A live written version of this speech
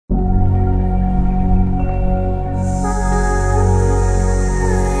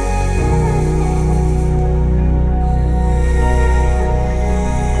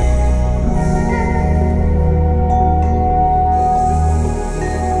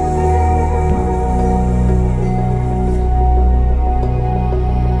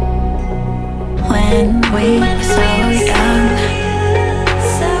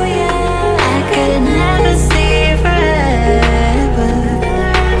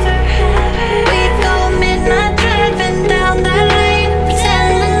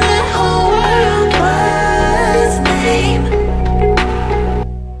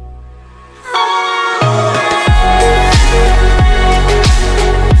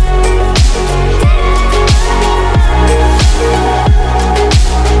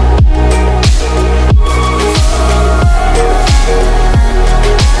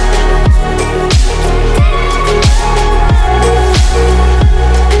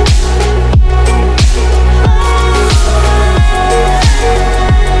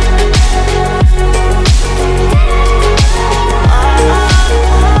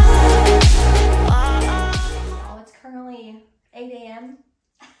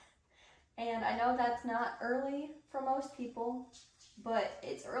And I know that's not early for most people, but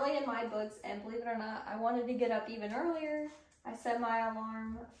it's early in my books, and believe it or not, I wanted to get up even earlier. I set my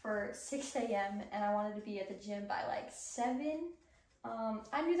alarm for 6 a.m. and I wanted to be at the gym by like 7.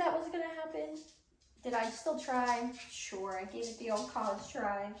 I knew that wasn't gonna happen. Did I still try? Sure, I gave it the old college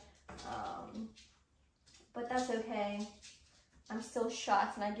try. But that's okay. I'm still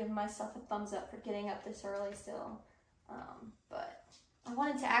shocked, and I give myself a thumbs up for getting up this early still. But I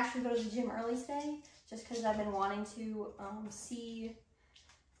wanted to actually go to the gym early today, just because I've been wanting to see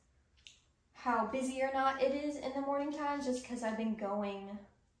how busy or not it is in the morning times, just because I've been going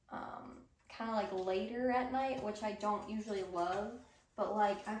kind of like later at night, which I don't usually love. But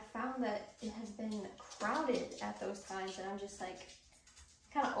like, I found that it has been crowded at those times, and I'm just like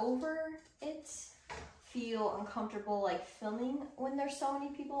kind of over it. Feel uncomfortable like filming when there's so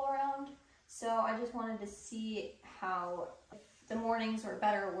many people around. So I just wanted to see how, if the mornings were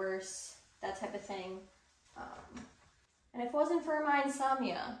better or worse, that type of thing. And if it wasn't for my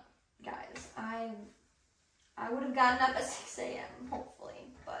insomnia, guys, I would have gotten up at 6 a.m.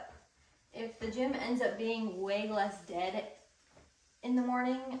 hopefully. But if the gym ends up being way less dead in the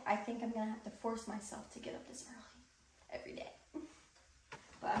morning, I think I'm gonna have to force myself to get up this early every day.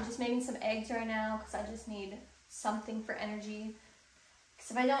 But I'm just making some eggs right now because I just need something for energy. Because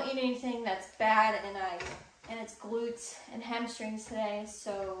if I don't eat anything, that's bad, and it's glutes and hamstrings today,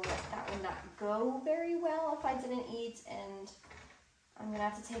 so that would not go very well if I didn't eat. And I'm gonna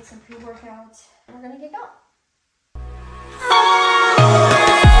have to take some pre-workout, and we're gonna get going.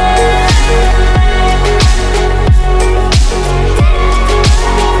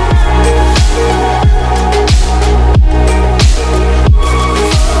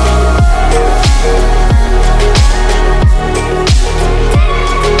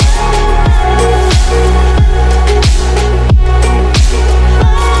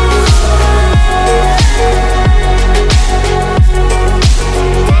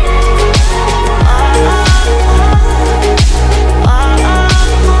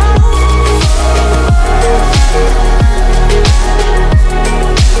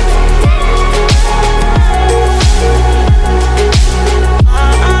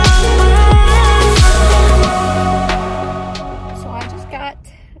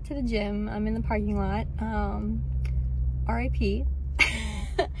 Gym. I'm in the parking lot. RIP.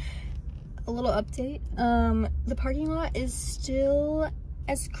 A little update. The parking lot is still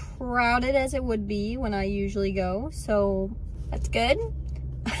as crowded as it would be when I usually go, so that's good.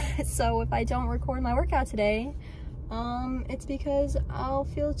 So if I don't record my workout today, it's because I'll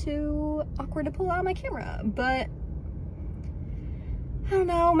feel too awkward to pull out my camera. But I don't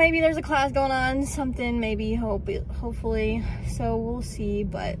know, maybe there's a class going on, something, maybe, hopefully, so we'll see,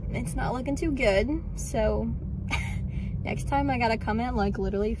 but it's not looking too good. So next time I gotta come at like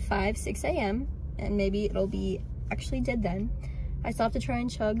literally 6 a.m. and maybe it'll be actually dead then. I still have to try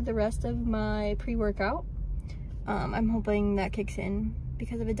and chug the rest of my pre-workout. I'm hoping that kicks in,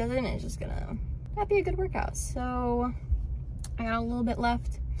 because if it doesn't, it's just gonna not be a good workout. So I got a little bit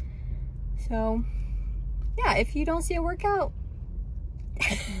left. So yeah, if you don't see a workout,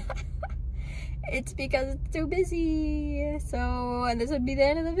 it's because it's too busy. So this would be the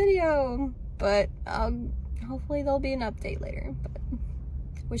end of the video, but hopefully there'll be an update later, but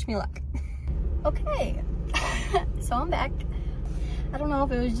wish me luck. Okay. So I'm back. I don't know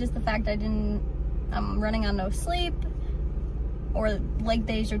if it was just the fact I'm running on no sleep, or leg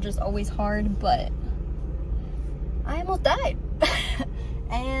days are just always hard, but I almost died.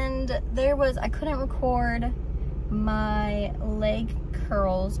 And I couldn't record my leg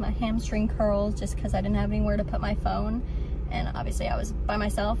curls, my hamstring curls, just because I didn't have anywhere to put my phone, and obviously I was by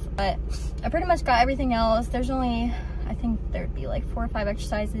myself. But I pretty much got everything else. There's only, I think there'd be like 4 or 5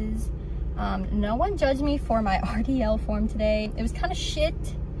 exercises. No one judged me for my RDL form today. It was kind of shit,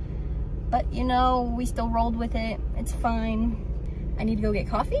 but you know, we still rolled with it. It's fine. I need to go get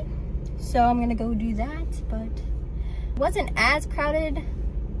coffee, so I'm gonna go do that. But it wasn't as crowded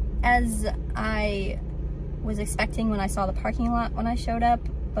as I was expecting when I saw the parking lot when I showed up,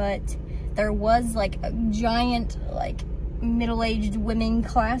 but there was like a giant like middle-aged women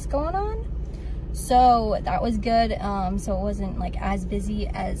class going on, so that was good. So it wasn't like as busy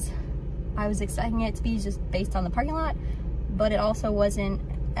as I was expecting it to be, just based on the parking lot, but it also wasn't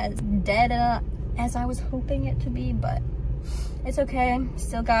as dead as I was hoping it to be. But it's okay,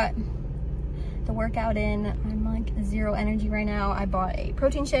 still got the workout in. I'm like 0 energy right now. I bought a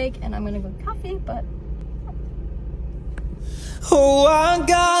protein shake and I'm gonna go get coffee, but oh, I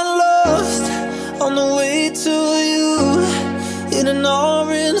got lost on the way to you, in an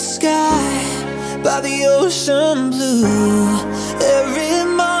orange sky by the ocean blue. Every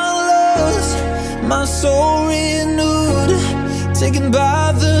mile taken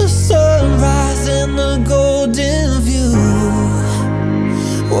by the sunrise and the golden view.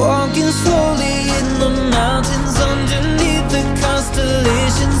 Walking slowly in the mountains underneath the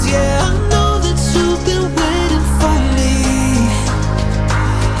constellations. Yeah, I know that you've been waiting for me.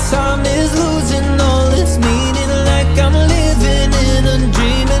 Time is losing all its meaning, like I'm living in a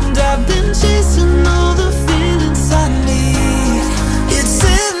dream, and I've been chasing all the feelings I need. It's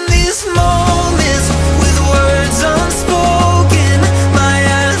in these moments with words unspoken, my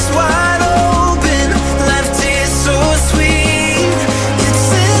eyes wide open, life tastes so sweet. It's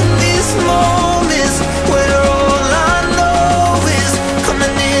in these moments where all I know is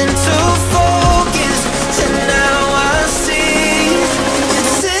coming into focus, and now I see.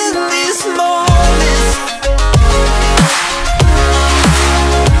 It's in these moments.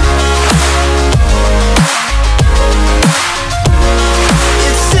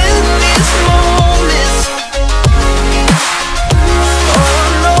 It's in these moments. Oh, I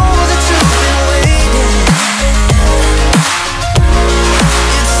know that you've been waiting.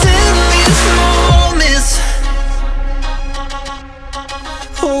 It's in these moments.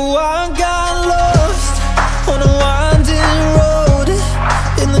 Oh, I got lost on a winding road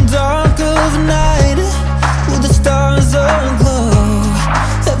in the dark of night, with the stars aglow.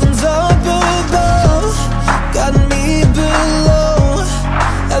 Heaven's up above, got me below,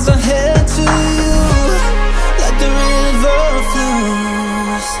 as I head to you like the river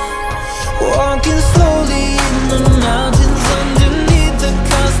flows. Walking slowly in the mountains underneath the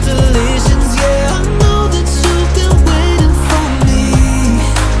constellations. Yeah, I know that you've been waiting for me.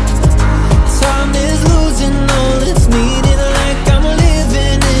 Time is losing all its meaning, like I'm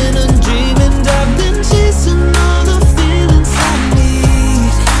living in a dream, and I've been chasing all the feelings I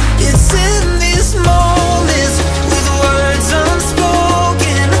need. It's in these moments with words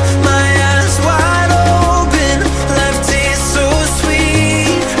unspoken, my eyes wide open, life tastes so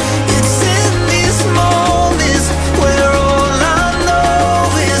sweet. It's in these moments where all I know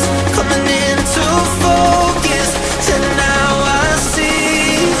is coming into focus, and now I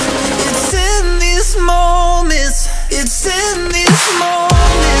see. It's in these moments. It's in these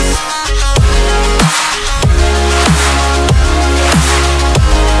moments.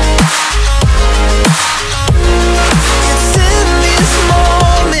 It's in these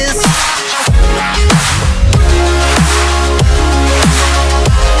moments.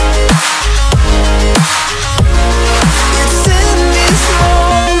 It's in these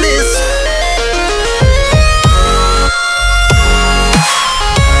moments.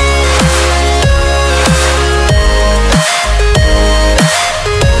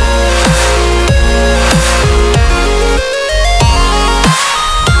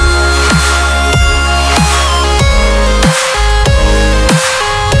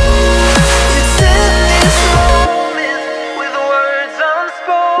 It's in these moments with words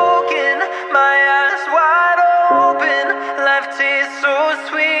unspoken, my eyes wide open, life tastes so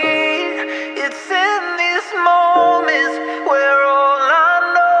sweet. It's in these moments where all I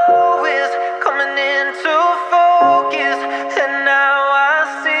know is coming into focus, and now I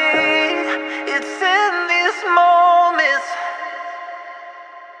see. It's in these moments.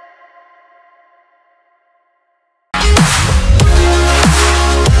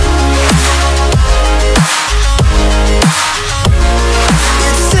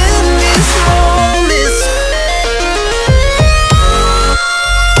 It's in these moments.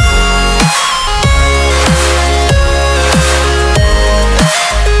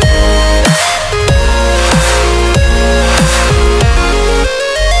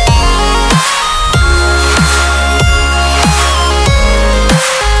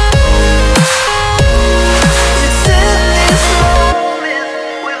 It's in these moments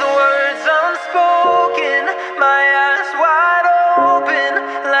with words unspoken, my eyes wide open,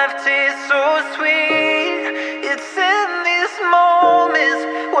 life tastes so sweet. It's in these moments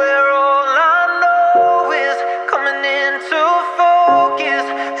where all I know is coming into focus,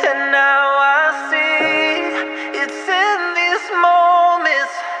 and now I see. It's in these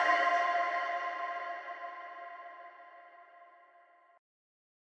moments.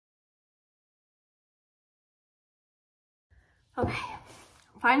 Okay,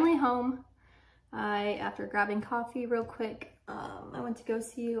 finally home. After grabbing coffee real quick, I went to go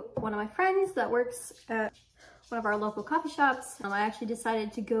see one of my friends that works at one of our local coffee shops. I actually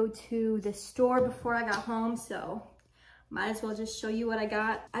decided to go to the store before I got home, so might as well just show you what I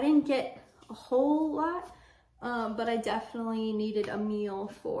got. I didn't get a whole lot, but I definitely needed a meal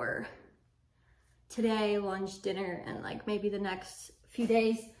for today, lunch, dinner, and like maybe the next few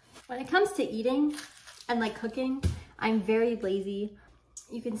days. When it comes to eating and like cooking, I'm very lazy.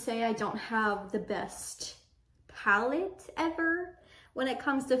 You can say I don't have the best palate ever when it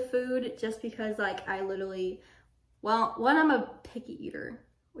comes to food, just because like I literally, well, one, I'm a picky eater,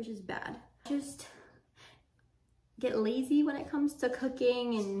 which is bad. Just get lazy when it comes to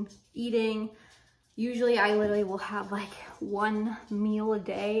cooking and eating. Usually I literally will have like one meal a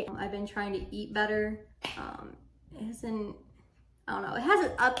day. I've been trying to eat better. It hasn't, I don't know, it has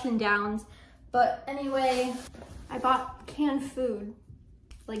its ups and downs. But anyway, I bought canned food,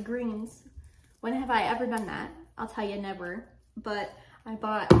 like greens. When have I ever done that? I'll tell you, never. But I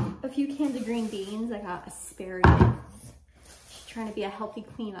bought a few cans of green beans. I got asparagus. Just trying to be a healthy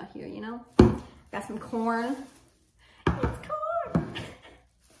queen out here, you know? Got some corn. It's corn!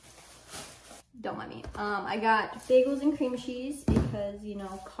 Don't mind me. I got bagels and cream cheese because, you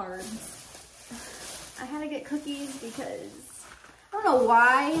know, carbs. I had to get cookies because I don't know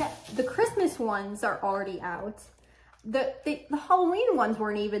why. The Christmas ones are already out. The Halloween ones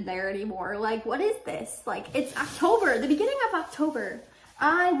weren't even there anymore. Like, what is this? Like, it's October, the beginning of October.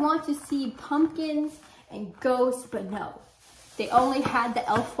 I want to see pumpkins and ghosts, but no. They only had the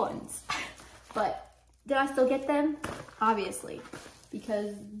elf ones. But did I still get them? Obviously,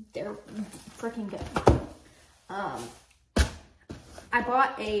 because they're freaking good. I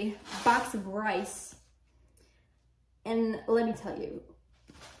bought a box of rice, and let me tell you,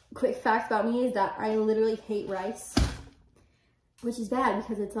 quick fact about me is that I literally hate rice, which is bad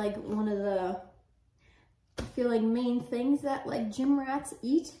because it's like one of the, I feel like, main things that like gym rats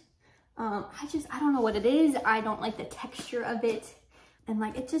eat. I don't know what it is. I don't like the texture of it. And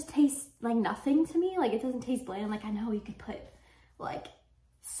like, it just tastes like nothing to me. Like, it doesn't taste bland. Like, I know you could put like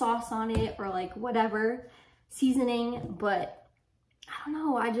sauce on it or like whatever seasoning, but I don't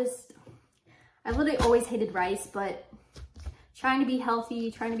know. I literally always hated rice, but trying to be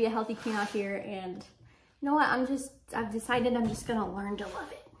healthy, trying to be a healthy queen out here. And you know what? I've decided I'm just gonna learn to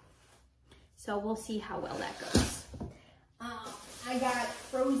love it. So we'll see how well that goes. I got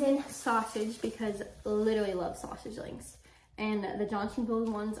frozen sausage because I literally love sausage links. And the Johnsonville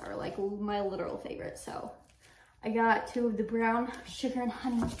ones are like my literal favorite. So I got 2 of the brown sugar and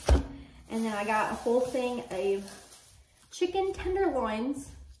honey. And then I got a whole thing of chicken tenderloins.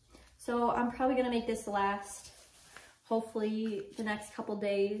 So I'm probably gonna make this last, hopefully, the next couple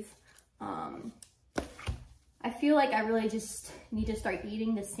days. I feel like I really just need to start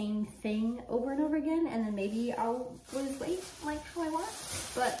eating the same thing over and over again, and then maybe I'll lose weight like how I want.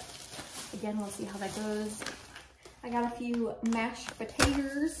 But again, we'll see how that goes. I got a few mashed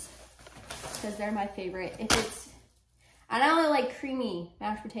potatoes because they're my favorite. If it's, and I only like creamy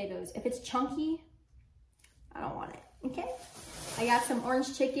mashed potatoes. If it's chunky, I don't want it, okay? I got some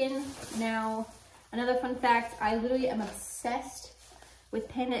orange chicken. Now, another fun fact, I literally am obsessed with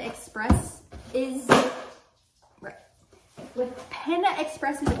Panda Express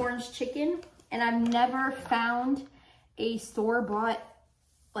Express's orange chicken, and I've never found a store-bought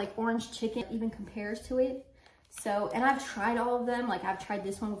like orange chicken that even compares to it. So, and I've tried all of them. Like, I've tried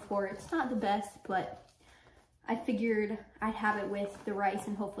this one before. It's not the best, but I figured I'd have it with the rice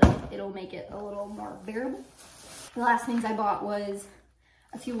and hopefully it'll make it a little more bearable. The last things I bought was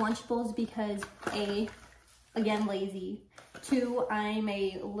a few Lunchables because A, again, lazy. 2, I'm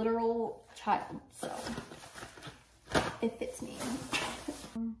a literal child, so it fits me.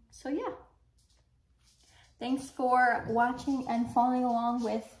 So yeah. Thanks for watching and following along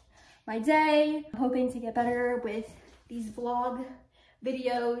with my day. I'm hoping to get better with these vlog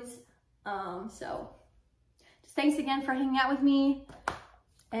videos. So just thanks again for hanging out with me,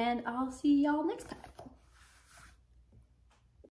 and I'll see y'all next time.